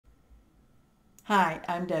Hi,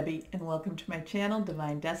 I'm Debbie, and welcome to my channel,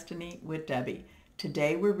 Divine Destiny with Debbie.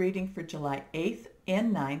 Today we're reading for July 8th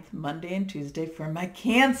and 9th, Monday and Tuesday for my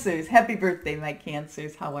Cancers. Happy birthday, my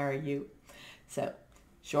Cancers. How are you? So,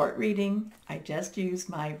 short reading. I just used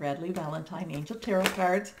my Redley Valentine Angel Tarot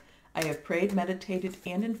cards. I have prayed, meditated,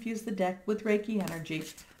 and infused the deck with Reiki energy.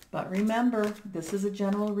 But remember, this is a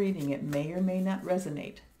general reading. It may or may not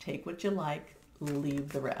resonate. Take what you like, leave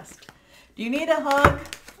the rest. Do you need a hug?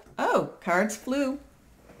 Oh, cards flew.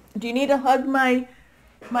 Do you need a hug, my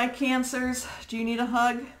Cancers? Do you need a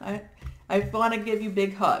hug? I want to give you a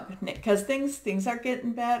big hug because things are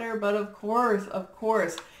getting better, but of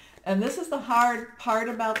course. And this is the hard part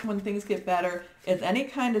about when things get better is any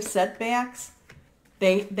kind of setbacks.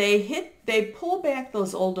 They pull back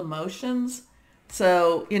those old emotions.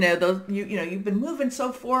 So, you've been moving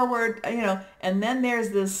so forward, and then there's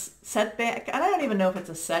this setback. And I don't even know if it's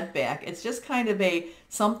a setback. It's just kind of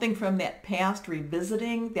something from that past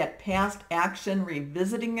revisiting, that past action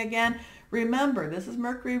revisiting again. Remember, this is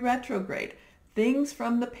Mercury retrograde. Things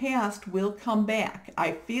from the past will come back.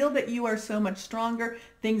 I feel that you are so much stronger.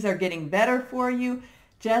 Things are getting better for you.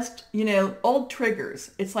 Just, old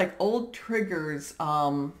triggers. It's like old triggers,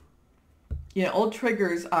 old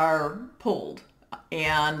triggers are pulled.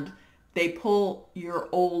 And they pull your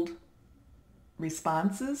old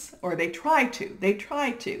responses, or they try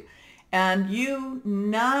to. And you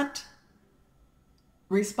not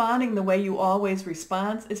responding the way you always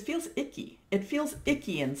respond, it feels icky. It feels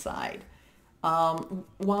icky inside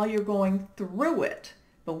while you're going through it.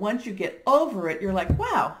 But once you get over it, you're like,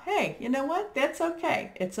 wow, hey, you know what? That's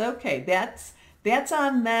okay. It's okay. That's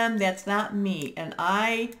on them. That's not me. And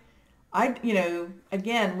again,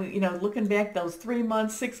 looking back those 3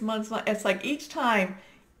 months, 6 months, it's like each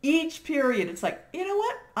period, it's like, you know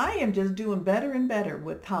what? I am just doing better and better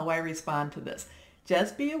with how I respond to this.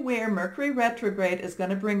 Just be aware, Mercury retrograde is going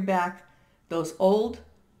to bring back those old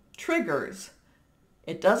triggers.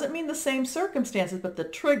 It doesn't mean the same circumstances, but the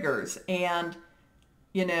triggers. And,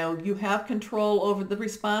 you have control over the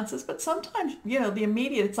responses, but sometimes, the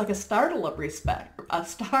immediate, it's like a startled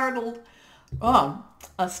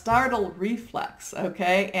reflex,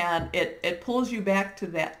 okay? And it pulls you back to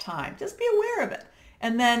that time. Just be aware of it.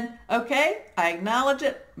 And then, okay, I acknowledge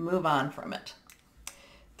it, move on from it.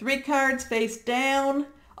 3 cards face down.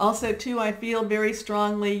 Also, too, I feel very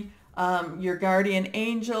strongly your guardian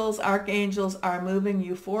angels, archangels are moving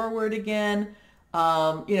you forward again.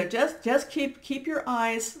 Just keep your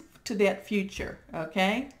eyes to that future,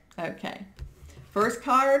 okay? Okay. First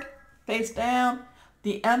card, face down.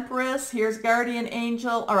 The Empress, here's guardian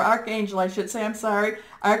angel, or archangel, I should say, I'm sorry.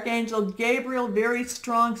 Archangel Gabriel, very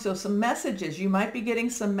strong. So some messages. You might be getting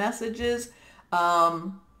some messages.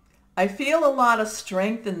 I feel a lot of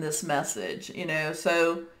strength in this message,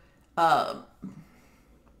 so I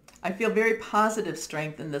feel very positive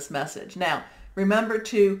strength in this message. Now, remember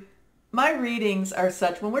too, my readings are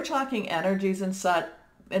such, when we're talking energies and such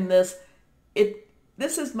in this,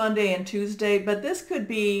 this is Monday and Tuesday, but this could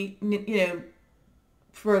be,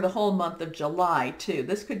 for the whole month of July too.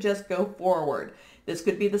 This could just go forward. This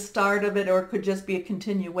could be the start of it, or it could just be a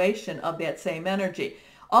continuation of that same energy.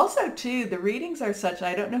 Also too, the readings are such,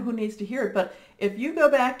 I don't know who needs to hear it, but if you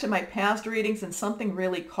go back to my past readings and something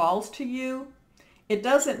really calls to you, it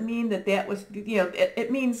doesn't mean that was,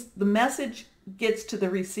 it means the message gets to the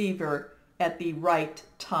receiver at the right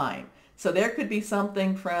time. So there could be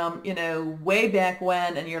something from, way back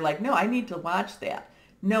when, and you're like, no, I need to watch that.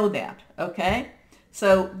 Know that, okay?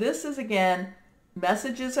 So this is, again,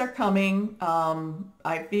 messages are coming.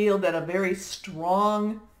 I feel that I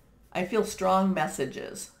feel strong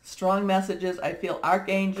messages. Strong messages. I feel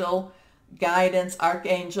archangel guidance,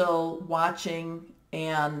 archangel watching.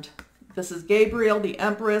 And this is Gabriel, the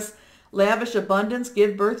Empress. Lavish abundance,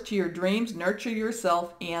 give birth to your dreams, nurture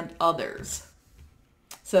yourself and others.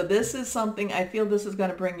 So this is something, I feel this is going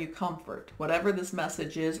to bring you comfort. Whatever this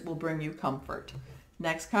message is will bring you comfort.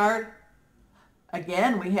 Next card.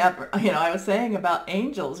 Again, we have, I was saying about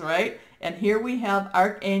angels, right? And here we have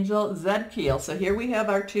Archangel Zadkiel. So here we have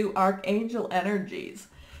our 2 archangel energies.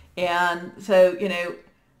 And so,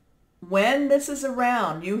 when this is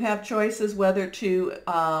around, you have choices whether to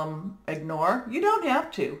ignore. You don't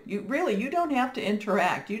have to. You don't have to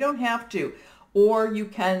interact. You don't have to. Or you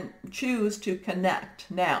can choose to connect.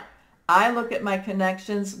 Now, I look at my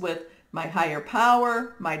connections with my higher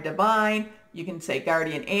power, my divine. You can say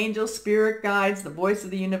guardian angels, spirit guides, the voice of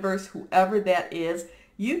the universe, whoever that is.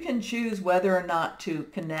 You can choose whether or not to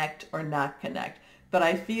connect or not connect. But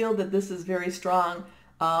I feel that this is very strong,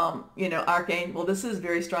 archangel. Well, this is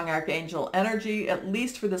very strong archangel energy, at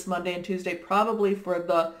least for this Monday and Tuesday, probably for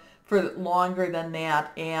for longer than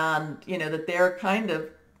that, and that they're kind of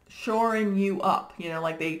shoring you up,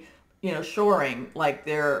 like they, shoring, like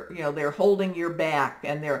they're holding your back,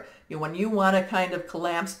 and they're, when you want to kind of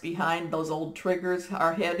collapse behind, those old triggers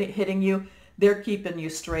are hitting you, they're keeping you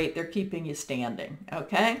straight, they're keeping you standing,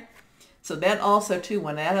 okay? So that also too,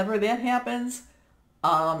 whenever that happens,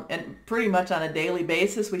 and pretty much on a daily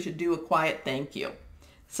basis, we should do a quiet thank you.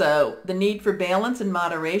 So the need for balance and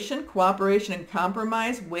moderation, cooperation and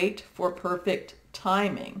compromise, wait for perfect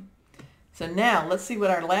timing. So now let's see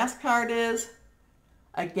what our last card is.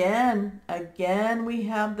 Again, we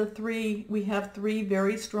have the three. We have three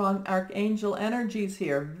very strong archangel energies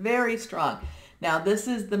here, very strong. Now this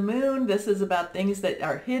is the moon. This is about things that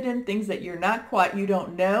are hidden, things that you're not quite, you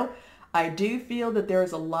don't know. I do feel that there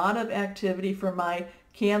is a lot of activity for my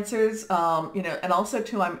Cancers, and also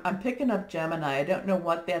too, I'm picking up Gemini. I don't know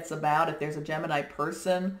what that's about, if there's a Gemini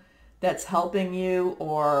person that's helping you,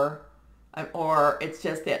 or it's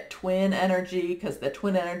just that twin energy, because the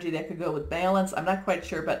twin energy, that could go with balance. I'm not quite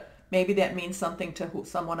sure, but maybe that means something to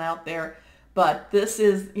someone out there. But this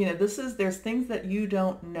is, there's things that you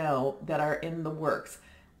don't know that are in the works.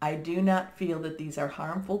 I do not feel that these are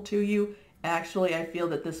harmful to you. Actually, I feel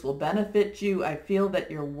that this will benefit you. I feel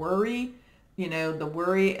that your worry, the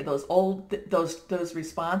worry, those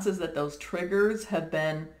responses, that those triggers have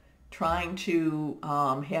been trying to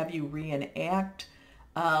have you reenact.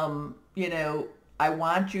 I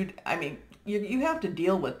want you, you have to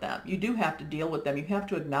deal with them. You do have to deal with them. You have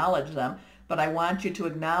to acknowledge them. But I want you to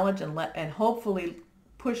acknowledge and hopefully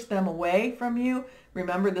push them away from you.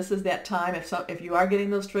 Remember, this is that time. If you are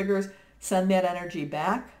getting those triggers, send that energy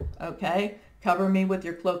back. Okay, cover me with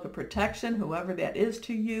your cloak of protection, whoever that is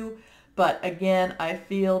to you. But again, I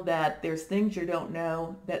feel that there's things you don't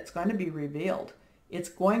know that's going to be revealed. It's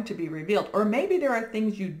going to be revealed. Or maybe there are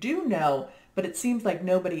things you do know, but it seems like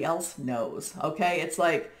nobody else knows. Okay, it's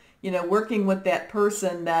like, working with that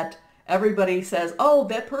person that everybody says, oh,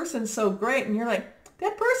 that person's so great. And you're like,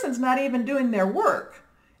 that person's not even doing their work.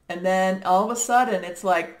 And then all of a sudden it's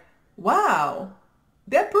like, wow,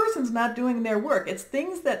 that person's not doing their work. It's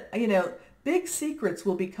things that, big secrets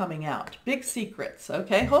will be coming out. Big secrets,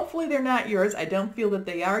 okay? Hopefully they're not yours. I don't feel that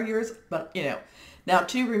they are yours, but, Now,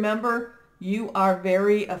 too, remember, you are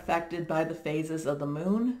very affected by the phases of the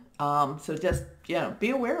moon. So just, be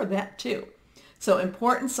aware of that, too. So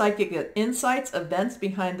important psychic insights, events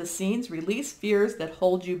behind the scenes, release fears that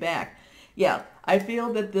hold you back. Yeah, I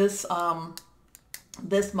feel that this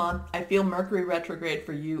month, I feel Mercury retrograde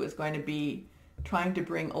for you is going to be trying to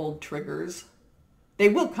bring old triggers. They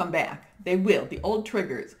will come back. They will, the old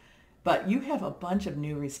triggers. But you have a bunch of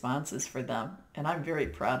new responses for them, and I'm very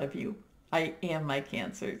proud of you. I am, my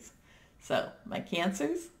Cancers. So, my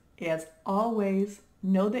Cancers, as always,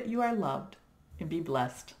 know that you are loved and be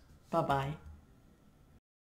blessed. Bye-bye.